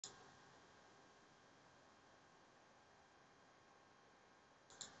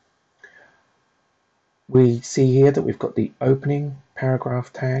We see here that we've got the opening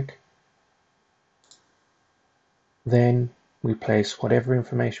paragraph tag. Then we place whatever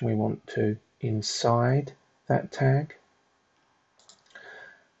information we want to inside that tag.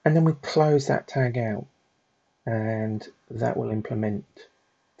 And then we close that tag out, and that will implement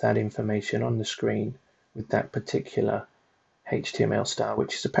that information on the screen with that particular HTML style,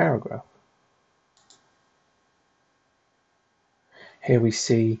 which is a paragraph. Here we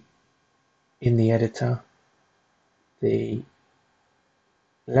see in the editor the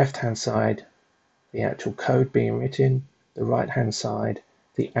left hand side the actual code being written, the right hand side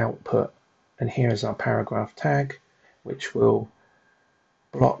the output, and here is our paragraph tag, which will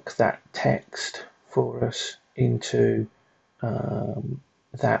block that text for us into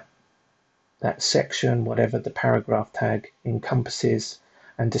that section, whatever the paragraph tag encompasses,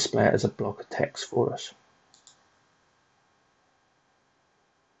 and display it as a block of text for us.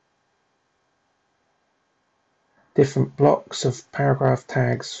 Different blocks of paragraph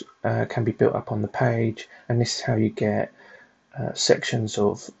tags can be built up on the page, and this is how you get sections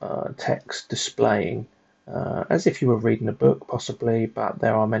of text displaying as if you were reading a book possibly, but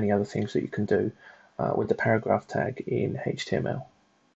there are many other things that you can do with the paragraph tag in HTML.